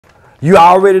You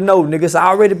already know, niggas. It's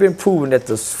already been proven that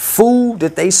the food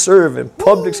that they serve in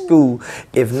public school,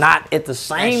 if not at the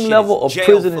same level of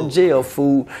prison and jail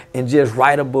food, and just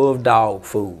right above dog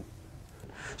food.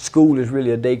 School is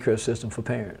really a daycare system for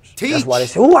parents. Teach. That's why they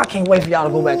say, "Oh, I can't wait for y'all to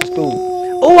go back to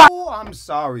school." Oh, I'm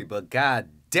sorry, but god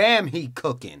damn, he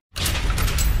cooking.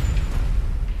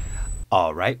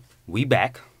 All right, we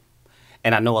back,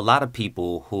 and I know a lot of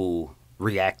people who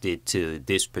reacted to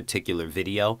this particular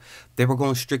video, they were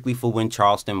going strictly for when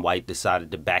Charleston White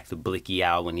decided to back the blicky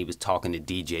out when he was talking to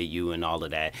DJU and all of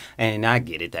that. And I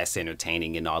get it, that's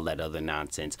entertaining and all that other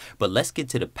nonsense. But let's get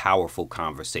to the powerful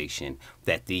conversation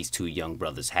that these two young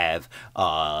brothers have.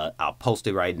 I'll post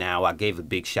it right now. I gave a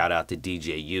big shout out to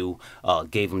DJU,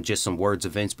 gave him just some words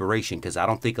of inspiration, because I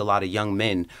don't think a lot of young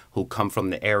men who come from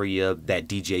the area that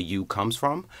DJU comes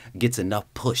from gets enough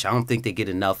push. I don't think they get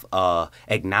enough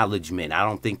acknowledgement. I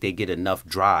don't think they get enough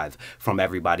drive from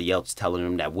everybody else telling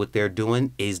them that what they're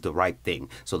doing is the right thing.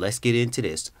 So let's get into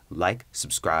this. Like,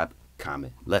 subscribe,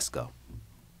 comment. Let's go.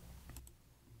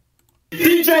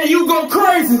 DJ, you go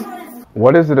crazy.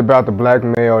 What is it about the black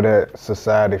male that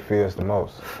society fears the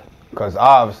most? Because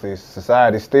obviously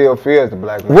society still fears the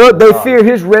black man. Well, they fear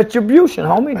his retribution,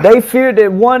 homie. They fear that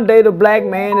one day the black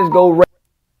man is going to rape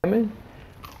women.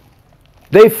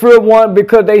 They fear one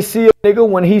because they see a nigga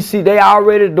when he see,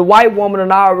 the white woman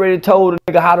and already told a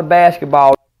nigga how the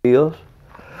basketball is.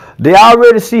 They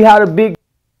already see how the big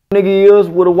nigga is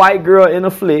with a white girl in a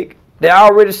flick. They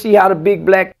already see how the big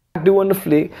black doing the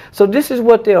flick. So this is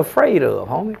what they're afraid of,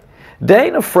 homie. They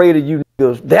ain't afraid of you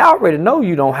niggas. They already know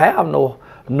you don't have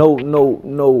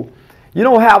you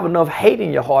don't have enough hate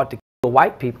in your heart to kill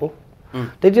white people.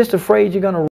 They're just afraid you're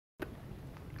gonna rape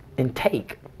and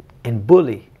take and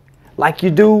bully like you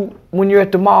do when you're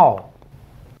at the mall.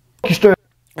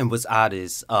 And what's odd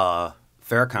is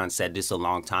Farrakhan said this a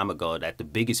long time ago, that the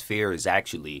biggest fear is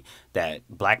actually that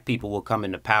black people will come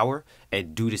into power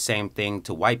and do the same thing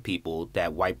to white people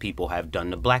that white people have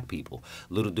done to black people.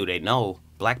 Little do they know,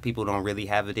 black people don't really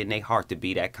have it in their heart to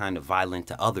be that kind of violent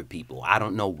to other people. I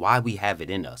don't know why we have it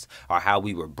in us, or how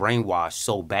we were brainwashed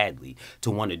so badly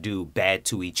to want to do bad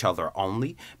to each other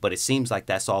only. But it seems like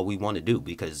that's all we want to do,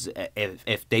 because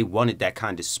if they wanted that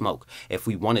kind of smoke, if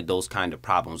we wanted those kind of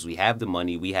problems, we have the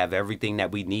money, we have everything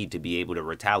that we need to be able to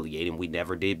retaliate, and we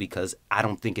never did, because I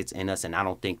don't think it's in us, and I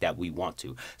don't think that we want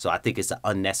to. So I think it's an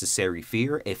unnecessary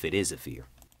fear, if it is a fear.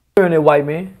 Fearing that white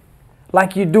man.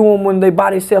 Like you do them when they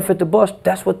buy themselves at the bus,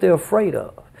 that's what they're afraid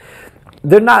of.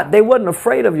 They wasn't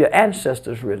afraid of your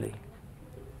ancestors, really.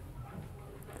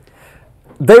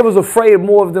 They was afraid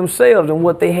more of themselves than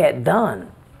what they had done.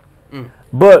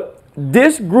 But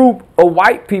this group of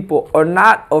white people are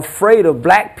not afraid of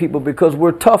black people because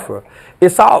we're tougher.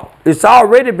 It's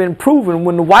already been proven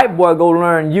when the white boy go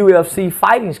learn UFC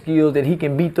fighting skills that he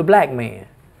can beat the black man.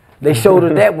 They showed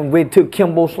us that when we took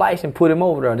Kimbo Slice and put him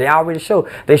over there. They already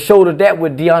showed. They showed us that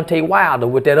with Deontay Wilder,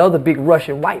 with that other big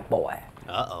Russian white boy.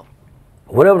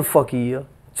 Whatever the fuck he is.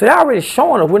 So they're already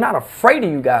showing us we're not afraid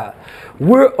of you guys.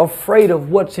 We're afraid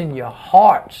of what's in your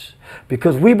hearts.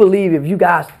 Because we believe if you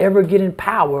guys ever get in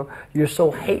power, you're so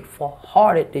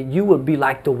hateful-hearted that you would be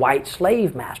like the white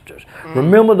slave masters.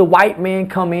 Remember the white man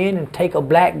come in and take a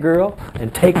black girl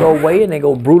and take her away, and they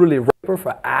go brutally rape her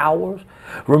for hours?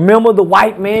 Remember the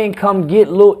white man come get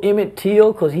little Emmett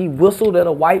Till because he whistled at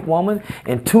a white woman,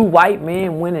 and two white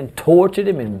men went and tortured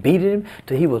him and beat him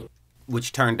till he was...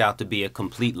 Which turned out to be a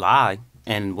complete lie.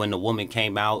 And when the woman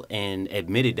came out and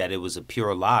admitted that it was a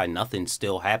pure lie, nothing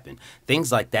still happened.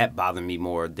 Things like that bother me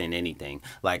more than anything.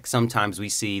 Like sometimes we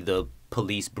see the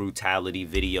police brutality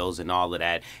videos and all of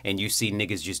that, and you see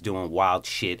niggas just doing wild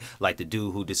shit, like the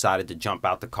dude who decided to jump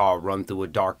out the car, run through a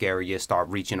dark area, start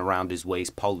reaching around his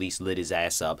waist, police lit his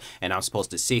ass up, and I'm supposed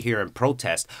to sit here and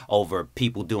protest over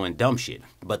people doing dumb shit.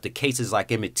 But the cases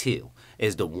like Emmett Till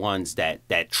is the ones that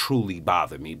truly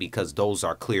bother me, because those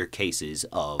are clear cases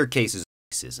of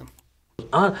racism.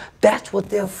 That's what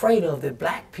they're afraid of, that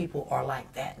black people are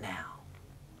like that now.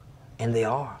 And they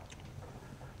are.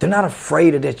 They're not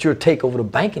afraid of that you'll take over the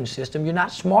banking system. You're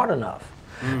not smart enough.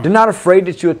 They're not afraid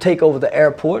that you'll take over the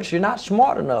airports. You're not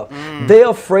smart enough. They're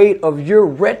afraid of your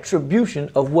retribution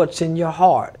of what's in your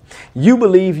heart. You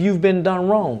believe you've been done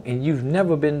wrong, and you've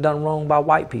never been done wrong by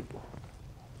white people.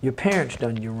 Your parents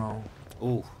done you wrong.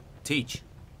 Ooh, teach.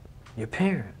 Your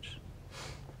parents.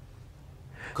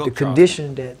 Cook the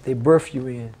condition that they birth you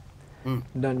in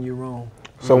done you wrong.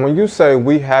 So when you say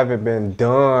we haven't been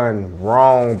done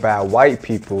wrong by white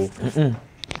people,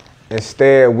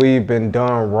 instead we've been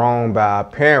done wrong by our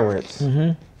parents,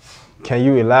 can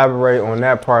you elaborate on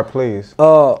that part, please?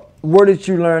 Where did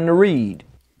you learn to read?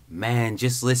 Man,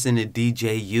 just listen to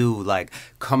DJU, like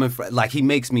coming from, like he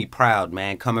makes me proud,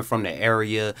 man, coming from the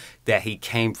area that he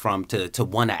came from to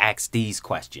want to ask these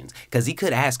questions. Because he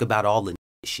could ask about all the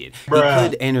shit. Bruh. He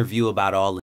could interview about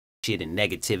all the shit and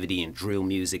negativity and drill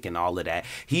music and all of that.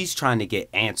 He's trying to get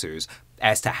answers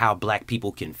as to how black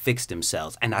people can fix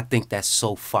themselves. And I think that's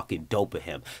so fucking dope of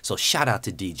him. So shout out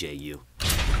to DJU.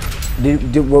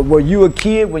 Were you a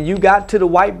kid when you got to the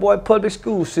white boy public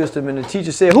school system and the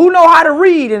teacher said, who know how to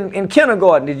read in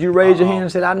kindergarten? Did you raise your hand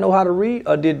and say, I know how to read?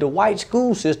 Or did the white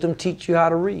school system teach you how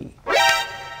to read?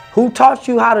 Who taught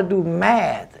you how to do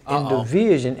math and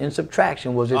division and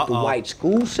subtraction? Was it the white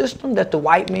school system that the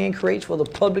white man creates for the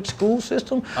public school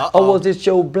system? Or was it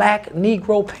your black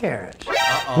Negro parents?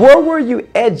 Where were you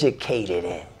educated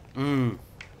at?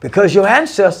 Because your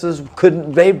ancestors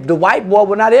couldn't, the white boy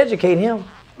would not educate him.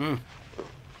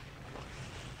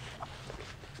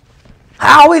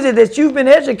 How is it that you've been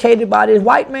educated by this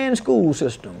white man's school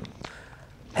system?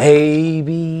 A,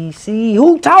 B, C.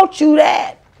 Who taught you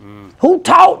that? Who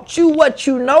taught you what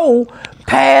you know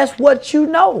past what you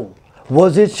know?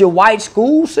 Was it your white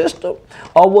school system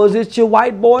or was it your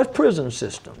white boy's prison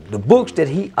system? The books that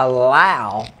he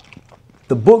allowed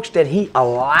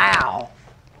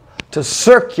to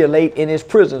circulate in his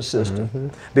prison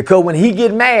system. Because when he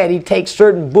get mad, he takes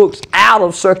certain books out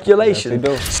of circulation. Yes, he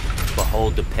does.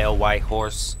 Behold the Pale White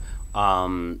Horse,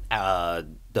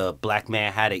 The Black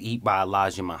Man Had to Eat by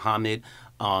Elijah Muhammad.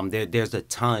 There's a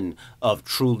ton of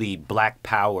truly black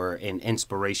power and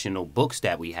inspirational books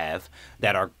that we have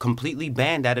that are completely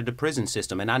banned out of the prison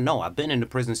system. And I know I've been in the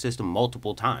prison system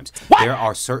multiple times. There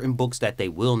are certain books that they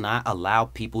will not allow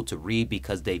people to read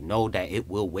because they know that it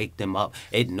will wake them up.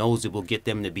 It knows it will get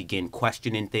them to begin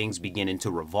questioning things, beginning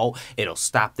to revolt. It'll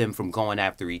stop them from going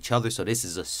after each other. So this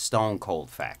is a stone cold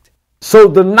fact. So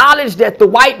the knowledge that the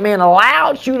white man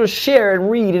allowed you to share and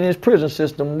read in his prison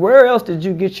system, where else did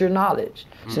you get your knowledge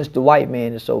since the white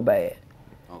man is so bad?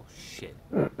 Oh, shit.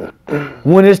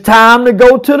 When it's time to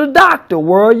go to the doctor,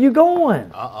 where are you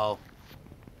going? Uh-oh.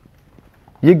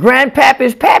 Your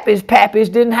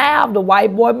pappies didn't have the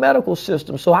white boy medical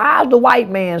system. So how's the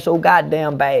white man so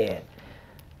goddamn bad?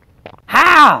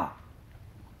 How?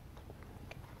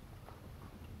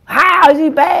 How is he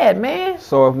bad, man?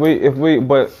 So this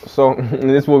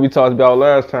is what we talked about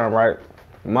last time, right?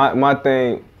 My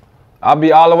thing, I'll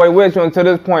be all the way with you until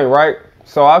this point, right?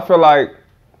 So I feel like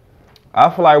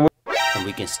And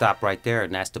we can stop right there,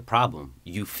 and that's the problem.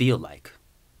 You feel like.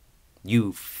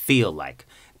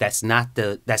 That's not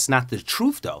the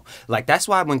truth, though. Like, that's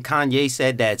why when Kanye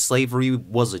said that slavery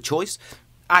was a choice,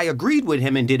 I agreed with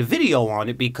him and did a video on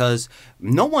it, because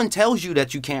no one tells you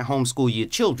that you can't homeschool your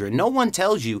children. No one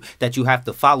tells you that you have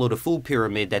to follow the food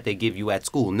pyramid that they give you at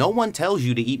school. No one tells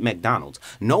you to eat McDonald's.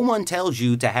 No one tells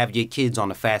you to have your kids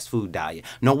on a fast food diet.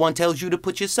 No one tells you to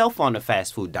put yourself on a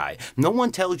fast food diet. No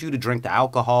one tells you to drink the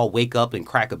alcohol, wake up and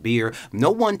crack a beer.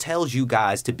 No one tells you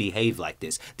guys to behave like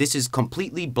this. This is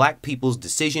completely black people's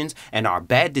decisions, and our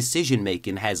bad decision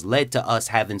making has led to us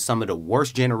having some of the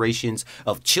worst generations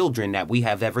of children that we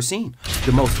have ever seen.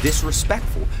 The most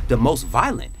disrespectful, the most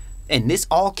violent. And this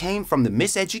all came from the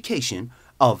miseducation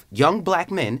of young black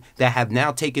men that have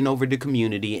now taken over the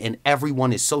community, and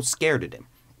everyone is so scared of them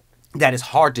that it's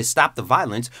hard to stop the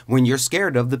violence when you're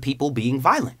scared of the people being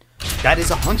violent. That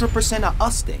is 100% a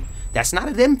us thing. That's not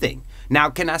a them thing. Now,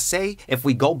 can I say, if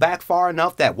we go back far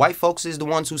enough, that white folks is the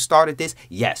ones who started this?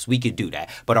 Yes, we could do that.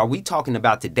 But are we talking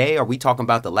about today? Are we talking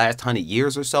about the last 100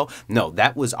 years or so? No,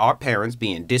 that was our parents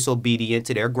being disobedient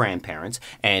to their grandparents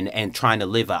and trying to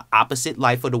live an opposite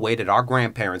life of the way that our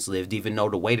grandparents lived, even though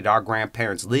the way that our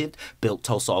grandparents lived built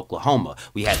Tulsa, Oklahoma.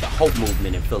 We had the Hope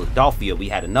movement in Philadelphia. We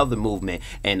had another movement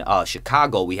in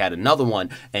Chicago. We had another one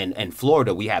in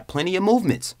Florida. We had plenty of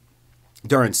movements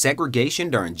during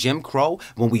segregation, during Jim Crow,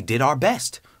 when we did our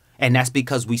best. And that's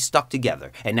because we stuck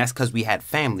together. And that's because we had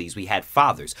families, we had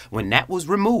fathers. When that was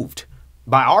removed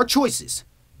by our choices,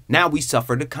 now we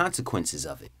suffer the consequences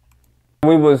of it.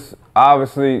 we was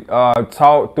obviously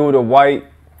taught through the white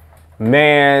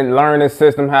man learning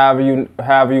system, however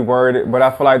you word it, but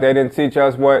I feel like they didn't teach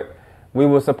us what we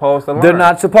were supposed to learn. They're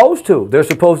not supposed to. They're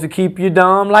supposed to keep you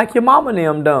dumb like your mama and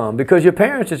them dumb, because your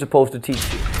parents are supposed to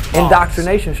teach you.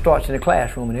 Indoctrination starts in the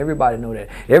classroom, and everybody know that.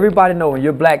 Everybody know when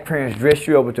your black parents dress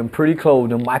you up with them pretty clothes,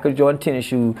 them Michael Jordan tennis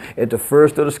shoes at the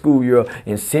first of the school year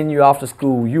and send you off to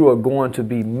school, you are going to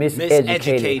be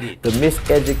miseducated. The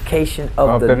miseducation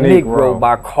of the Negro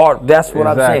by Carter. That's what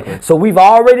I'm saying. So we've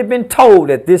already been told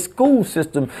that this school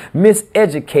system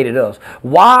miseducated us.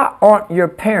 Why aren't your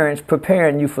parents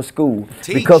preparing you for school?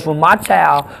 Because when my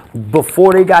child,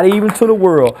 before they got even to the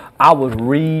world, I was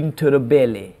reading to the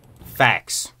belly.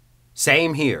 Facts.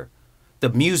 Same here. The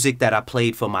music that I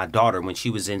played for my daughter when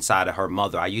she was inside of her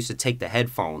mother, I used to take the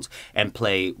headphones and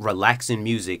play relaxing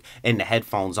music in the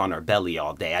headphones on her belly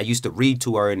all day. I used to read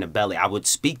to her in the belly. I would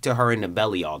speak to her in the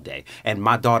belly all day. And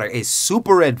my daughter is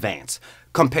super advanced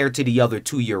compared to the other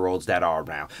 2-year-olds that are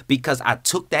around, because I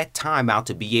took that time out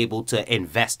to be able to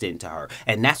invest into her.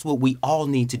 And that's what we all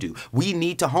need to do. We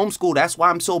need to homeschool. That's why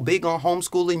I'm so big on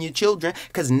homeschooling your children,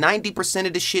 because 90%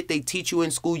 of the shit they teach you in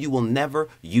school, you will never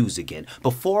use again.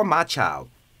 Before my child,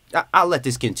 I'll let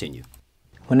this continue.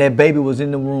 When that baby was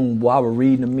in the room, boy, I was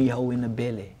reading the Miho in the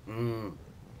belly.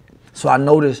 So I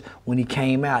noticed when he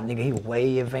came out, nigga, he was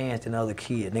way advanced than other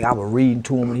kids. Nigga, I was reading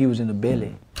to him when he was in the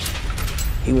belly.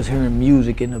 He was hearing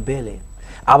music in the belly.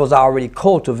 I was already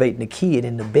cultivating the kid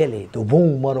in the belly, the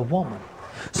womb of the woman.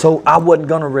 So I wasn't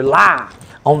gonna rely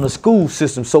on the school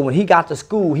system. So when he got to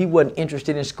school, he wasn't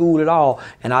interested in school at all.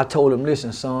 And I told him,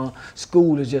 listen, son,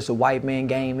 school is just a white man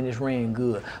game and it's ran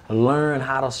good. Learn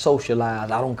how to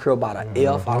socialize. I don't care about an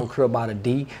F, I don't care about a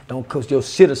D. Don't, cause your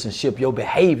citizenship, your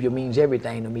behavior means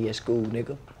everything to me at school,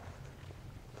 nigga.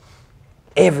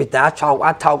 Everything. I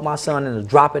taught my son into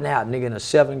dropping out, nigga, in the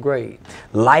 7th grade.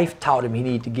 Life taught him he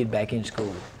needed to get back in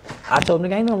school. I told him,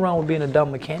 nigga, ain't nothing wrong with being a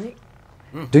dumb mechanic.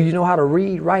 Do you know how to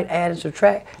read, write, add, and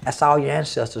subtract? That's all your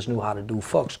ancestors knew how to do.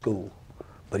 Fuck school.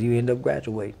 But you end up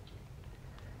graduating.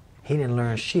 He didn't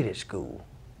learn shit at school.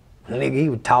 Nigga, he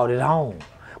was taught at home.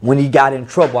 When he got in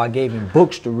trouble, I gave him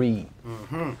books to read.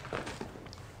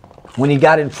 When he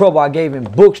got in trouble, I gave him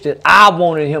books that I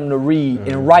wanted him to read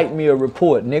and write me a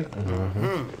report,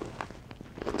 nigga.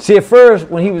 See, at first,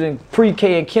 when he was in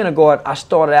pre-K and kindergarten, I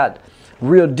started out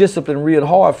real disciplined, real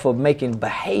hard for making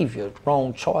behavior,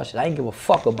 wrong choices. I didn't give a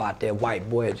fuck about that white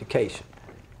boy education.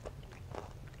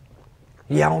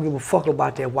 Yeah, I don't give a fuck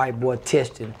about that white boy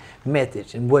testing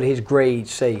methods and what his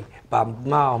grades say. But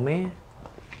no, man.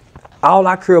 All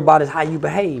I care about is how you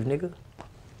behave, nigga.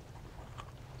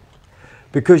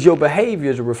 Because your behavior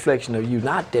is a reflection of you,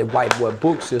 not that white boy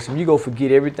book system. You go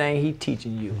forget everything he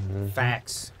teaching you.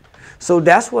 Facts. So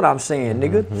that's what I'm saying,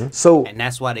 nigga. So, and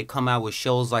that's why they come out with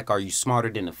shows like, are you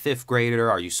smarter than a 5th grader?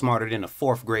 Are you smarter than a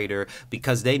 4th grader?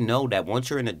 Because they know that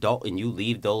once you're an adult and you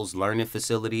leave those learning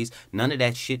facilities, none of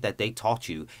that shit that they taught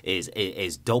you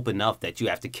is dope enough that you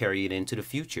have to carry it into the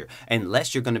future.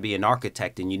 Unless you're going to be an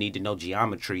architect and you need to know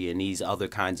geometry and these other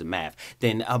kinds of math,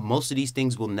 then most of these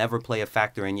things will never play a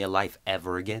factor in your life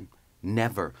ever again.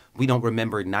 Never. We don't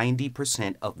remember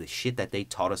 90% of the shit that they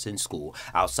taught us in school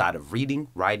outside of reading,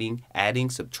 writing,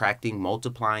 adding, subtracting,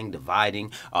 multiplying,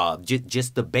 dividing,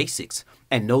 just the basics.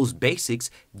 And those basics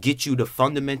get you the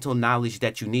fundamental knowledge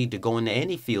that you need to go into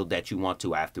any field that you want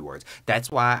to afterwards.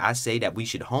 That's why I say that we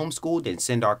should homeschool and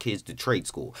send our kids to trade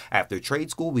school. After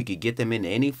trade school, we could get them into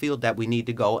any field that we need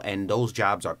to go, and those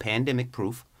jobs are pandemic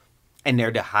proof, and they're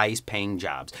the highest paying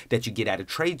jobs that you get out of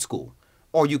trade school.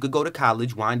 Or you could go to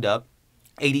college, wind up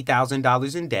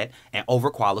 $80,000 in debt, and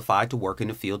overqualified to work in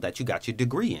the field that you got your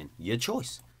degree in. Your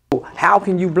choice. How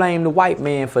can you blame the white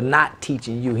man for not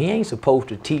teaching you? He ain't supposed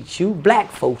to teach you.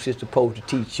 Black folks is supposed to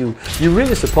teach you. You're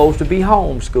really supposed to be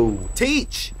homeschooled.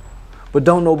 Teach. But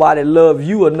don't nobody love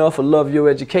you enough or love your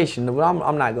education.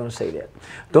 I'm not going to say that.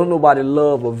 Don't nobody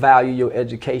love or value your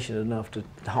education enough to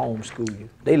homeschool you.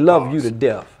 They love you to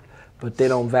death, but they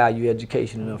don't value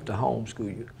education enough to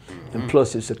homeschool you. And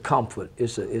plus, it's a comfort.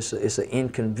 It's an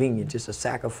inconvenience. It's a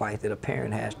sacrifice that a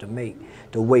parent has to make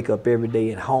to wake up every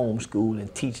day and homeschool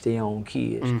and teach their own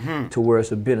kids to where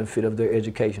it's a benefit of their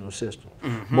educational system.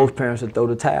 Most parents will throw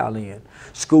the towel in.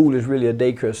 School is really a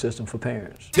daycare system for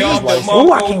parents.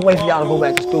 Oh, I can't wait for y'all to go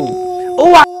back to school.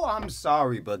 Oh, I'm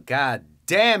sorry, but god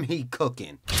damn he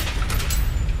cooking.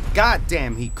 God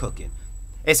damn he cooking.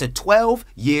 It's a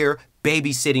 12-year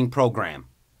babysitting program.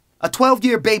 A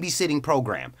 12-year babysitting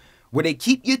program where they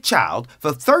keep your child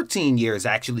for 13 years,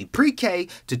 actually, pre-K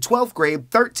to 12th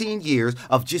grade, 13 years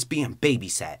of just being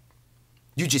babysat.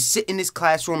 You just sit in this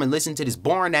classroom and listen to this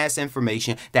boring-ass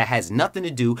information that has nothing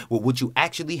to do with what you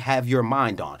actually have your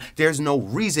mind on. There's no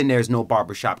reason there's no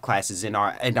barbershop classes in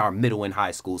our middle and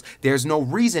high schools. There's no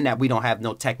reason that we don't have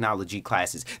no technology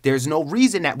classes. There's no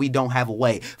reason that we don't have a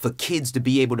way for kids to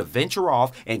be able to venture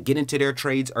off and get into their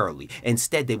trades early.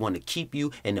 Instead, they want to keep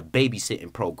you in the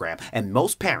babysitting program. And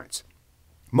most parents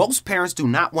do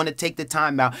not want to take the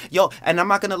time out. Yo, and I'm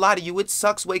not going to lie to you, it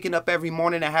sucks waking up every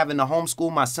morning and having to homeschool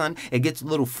my son. It gets a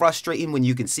little frustrating when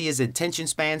you can see his attention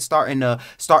span starting to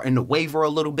waver a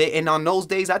little bit. And on those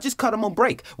days, I just cut him a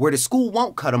break where the school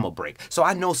won't cut him a break. So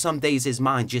I know some days his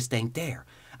mind just ain't there.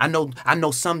 I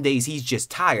know some days he's just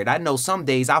tired. I know some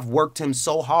days I've worked him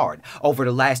so hard over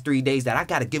the last 3 days that I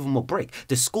got to give him a break.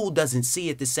 The school doesn't see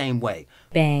it the same way.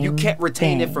 Bang, you can't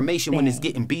retain bang, information bang, when it's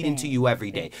getting beat into you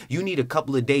every day. You need a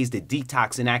couple of days to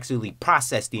detox and actually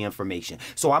process the information.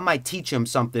 So I might teach him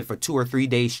something for 2 or 3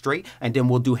 days straight, and then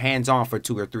we'll do hands-on for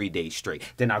 2 or 3 days straight.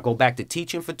 Then I'll go back to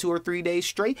teaching for 2 or 3 days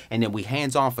straight, and then we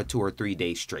hands-on for 2 or 3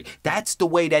 days straight. That's the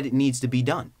way that it needs to be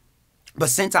done. But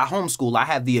since I homeschool, I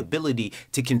have the ability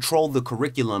to control the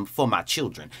curriculum for my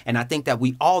children. And I think that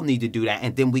we all need to do that.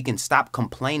 And then we can stop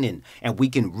complaining. And we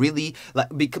can really,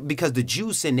 because the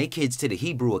Jews send their kids to the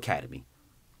Hebrew Academy,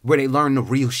 where they learn the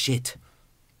real shit.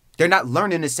 They're not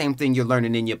learning the same thing you're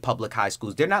learning in your public high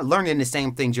schools. They're not learning the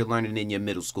same things you're learning in your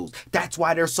middle schools. That's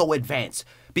why they're so advanced.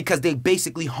 Because they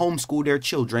basically homeschool their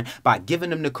children by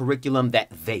giving them the curriculum that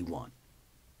they want.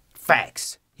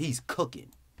 Facts. He's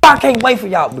cooking. I can't wait for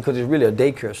y'all because it's really a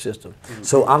daycare system.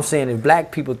 So I'm saying if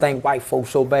black people think white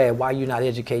folks so bad, why you not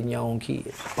educating your own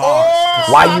kids?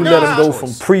 Why you let them go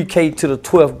from pre-K to the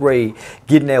 12th grade,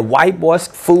 getting that white boy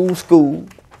food school?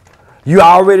 You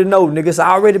already know, niggas, it's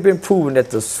already been proven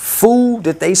that the food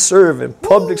that they serve in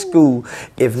public school,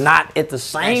 if not at the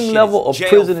same level of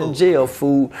prison and jail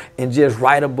food, and just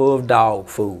right above dog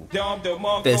food.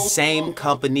 The same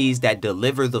companies that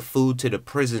deliver the food to the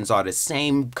prisons are the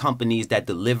same companies that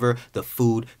deliver the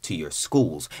food to your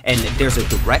schools. And there's a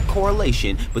direct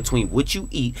correlation between what you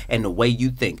eat and the way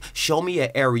you think. Show me an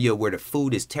area where the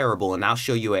food is terrible, and I'll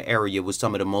show you an area with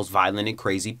some of the most violent and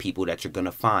crazy people that you're going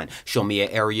to find. Show me an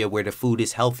area where the food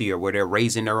is healthier, where they're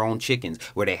raising their own chickens,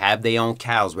 where they have their own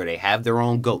cows, where they have their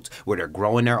own goats, where they're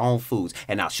growing their own foods,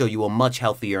 and I'll show you a much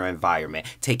healthier environment.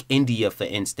 Take India, for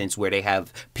instance, where they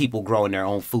have people growing their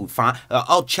own food. Fine.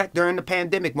 I'll check during the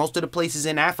pandemic. Most of the places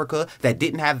in Africa that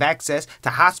didn't have access to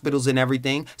hospitals and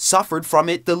everything suffered from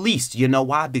it the least. You know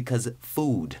why? Because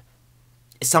food.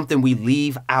 It's something we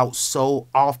leave out so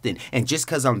often. And just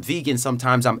because I'm vegan,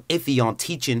 sometimes I'm iffy on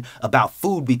teaching about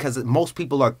food because most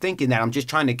people are thinking that I'm just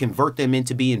trying to convert them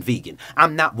into being vegan.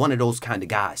 I'm not one of those kind of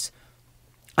guys.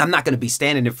 I'm not going to be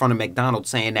standing in front of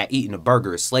McDonald's saying that eating a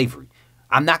burger is slavery.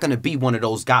 I'm not going to be one of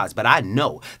those guys. But I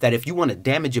know that if you want to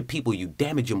damage a people, you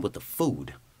damage them with the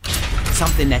food.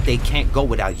 Something that they can't go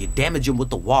without. You damage them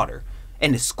with the water.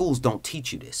 And the schools don't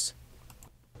teach you this.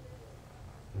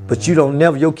 But you don't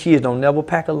never, your kids don't never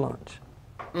pack a lunch.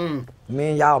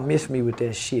 Man, y'all miss me with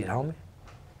that shit, homie.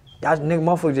 Y'all nigga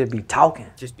motherfuckers just be talking.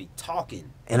 Just be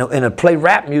talking. And play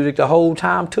rap music the whole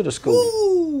time to the school.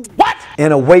 Ooh. What?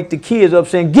 And wake the kids up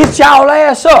saying, get y'all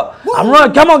ass up. Woo. I'm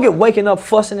running, come on, get waking up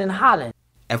fussing and hollering.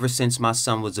 Ever since my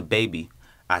son was a baby,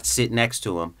 I'd sit next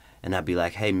to him and I'd be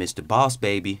like, hey, Mr. Boss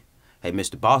Baby. Hey,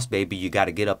 Mr. Boss Baby, you got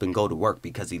to get up and go to work,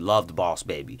 because he loved Boss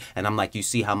Baby. And I'm like, you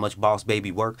see how much Boss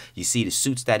Baby work? You see the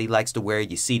suits that he likes to wear?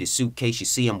 You see the suitcase? You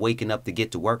see him waking up to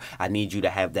get to work? I need you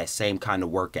to have that same kind of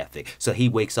work ethic. So he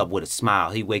wakes up with a smile.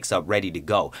 He wakes up ready to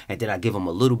go. And then I give him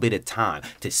a little bit of time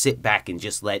to sit back and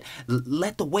just let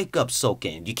the wake up soak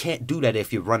in. You can't do that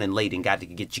if you're running late and got to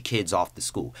get your kids off to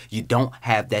school. You don't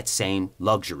have that same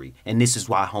luxury. And this is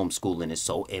why homeschooling is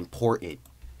so important.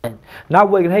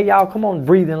 Not waking, hey y'all, come on,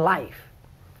 breathing life.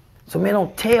 So man,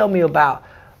 don't tell me about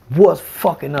what's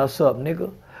fucking us up,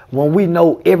 nigga. When we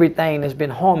know everything that's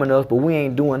been harming us, but we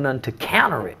ain't doing nothing to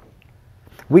counter it.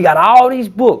 We got all these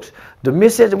books, the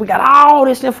message, we got all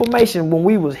this information when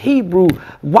we was Hebrew.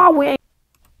 Why we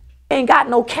ain't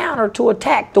got no counter to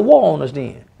attack the war on us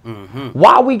then?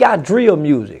 Why we got drill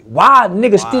music? Why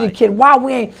niggas still kid? Why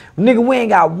we ain't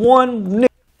got one nigga?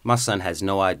 My son has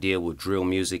no idea what drill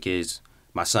music is.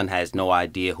 My son has no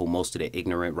idea who most of the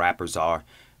ignorant rappers are.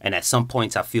 And at some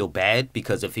points I feel bad,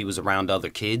 because if he was around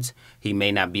other kids, he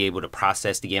may not be able to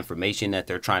process the information that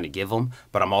they're trying to give him.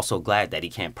 But I'm also glad that he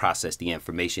can't process the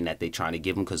information that they're trying to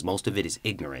give him, because most of it is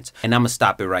ignorance. And I'm going to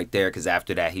stop it right there, because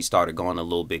after that he started going a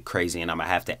little bit crazy, and I'm going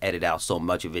to have to edit out so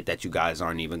much of it that you guys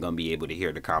aren't even going to be able to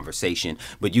hear the conversation.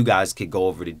 But you guys could go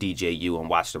over to DJU and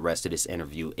watch the rest of this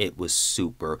interview. It was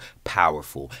super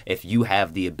powerful. If you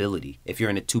have the ability, if you're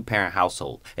in a 2-parent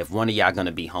household, if one of y'all going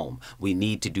to be home, we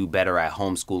need to do better at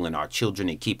homeschooling our children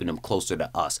and keeping them closer to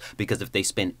us. Because if they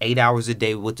spend 8 hours a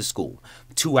day with the school,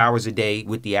 2 hours a day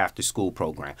with the after school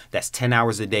program, that's 10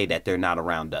 hours a day that they're not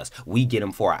around us. We get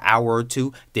them for an hour or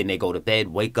two, then they go to bed,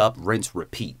 wake up, rinse,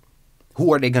 repeat.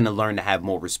 Who are they going to learn to have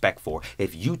more respect for?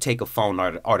 If you take a phone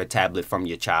or the tablet from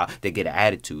your child, they get an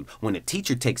attitude. When a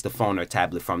teacher takes the phone or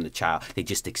tablet from the child, they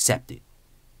just accept it.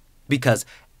 Because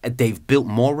they've built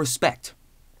more respect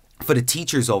For the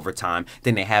teachers overtime,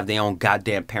 then they have their own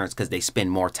goddamn parents because they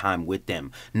spend more time with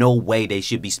them. No way they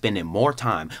should be spending more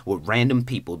time with random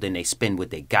people than they spend with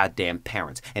their goddamn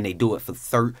parents. And they do it for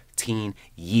 13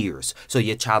 years. So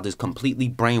your child is completely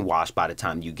brainwashed by the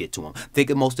time you get to them. Think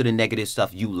of most of the negative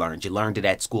stuff you learned. You learned it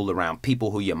at school around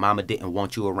people who your mama didn't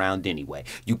want you around anyway.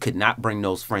 You could not bring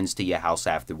those friends to your house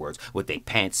afterwards with their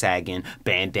pants sagging,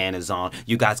 bandanas on.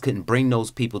 You guys couldn't bring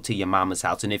those people to your mama's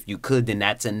house. And if you could, then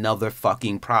that's another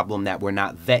fucking problem that we're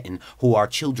not vetting who our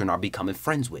children are becoming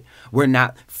friends with. We're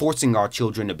not forcing our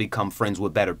children to become friends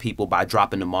with better people by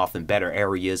dropping them off in better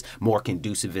areas, more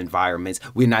conducive environments.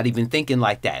 We're not even thinking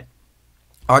like that.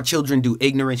 Our children do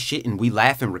ignorant shit and we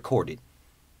laugh and record it.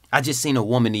 I just seen a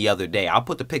woman the other day. I'll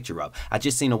put the picture up. I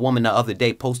just seen a woman the other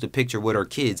day post a picture with her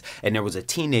kids, and there was a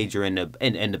teenager in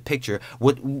the picture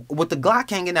with the Glock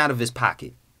hanging out of his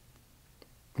pocket.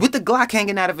 With the Glock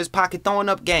hanging out of his pocket, throwing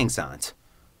up gang signs.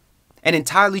 And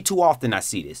entirely too often I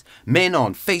see this. Men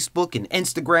on Facebook and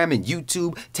Instagram and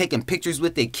YouTube taking pictures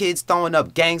with their kids, throwing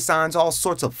up gang signs, all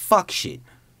sorts of fuck shit.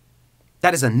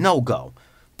 That is a no-go.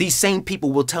 These same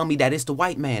people will tell me that it's the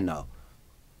white man, though.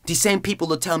 These same people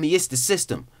will tell me it's the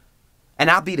system. And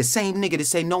I'll be the same nigga to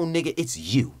say, no, nigga, it's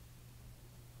you.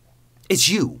 It's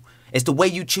you. It's the way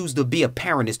you choose to be a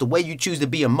parent. It's the way you choose to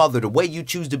be a mother. The way you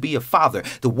choose to be a father.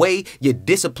 The way your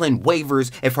discipline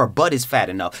wavers if her butt is fat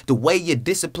enough. The way your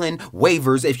discipline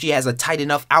wavers if she has a tight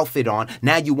enough outfit on.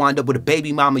 Now you wind up with a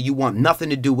baby mama you want nothing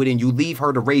to do with, and you leave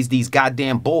her to raise these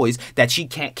goddamn boys that she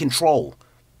can't control.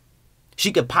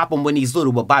 She could pop him when he's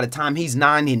little, but by the time he's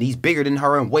 9 and he's bigger than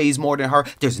her and weighs more than her,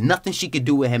 there's nothing she could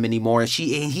do with him anymore, and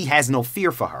he has no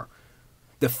fear for her.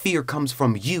 The fear comes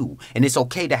from you, and it's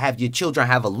okay to have your children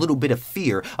have a little bit of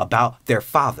fear about their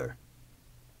father.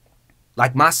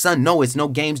 Like my son, no, it's no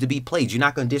games to be played. You're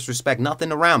not going to disrespect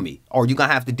nothing around me, or you're going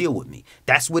to have to deal with me.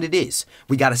 That's what it is.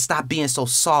 We got to stop being so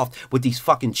soft with these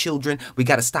fucking children. We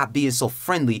got to stop being so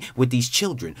friendly with these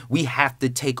children. We have to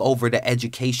take over the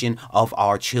education of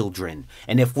our children.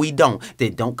 And if we don't,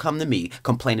 then don't come to me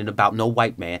complaining about no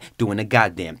white man doing a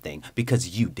goddamn thing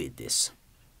because you did this.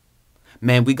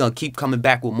 Man, we're going to keep coming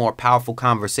back with more powerful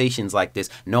conversations like this.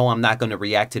 No, I'm not going to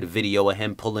react to the video of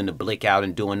him pulling the blick out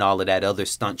and doing all of that other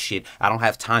stunt shit. I don't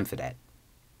have time for that.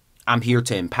 I'm here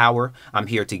to empower. I'm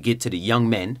here to get to the young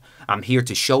men. I'm here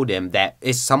to show them that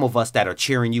it's some of us that are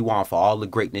cheering you on for all the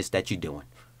greatness that you're doing.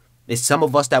 It's some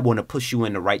of us that want to push you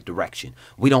in the right direction.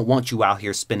 We don't want you out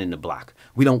here spinning the block.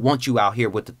 We don't want you out here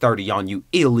with the 30 on you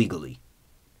illegally.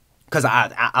 Because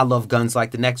I love guns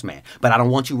like the next man. But I don't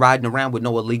want you riding around with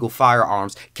no illegal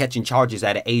firearms, catching charges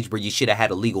at an age where you should have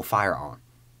had a legal firearm.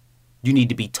 You need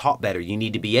to be taught better. You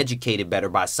need to be educated better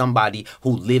by somebody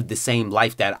who lived the same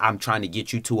life that I'm trying to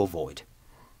get you to avoid.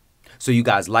 So you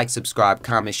guys like, subscribe,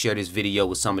 comment, share this video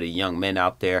with some of the young men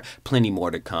out there. Plenty more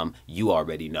to come. You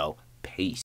already know. Peace.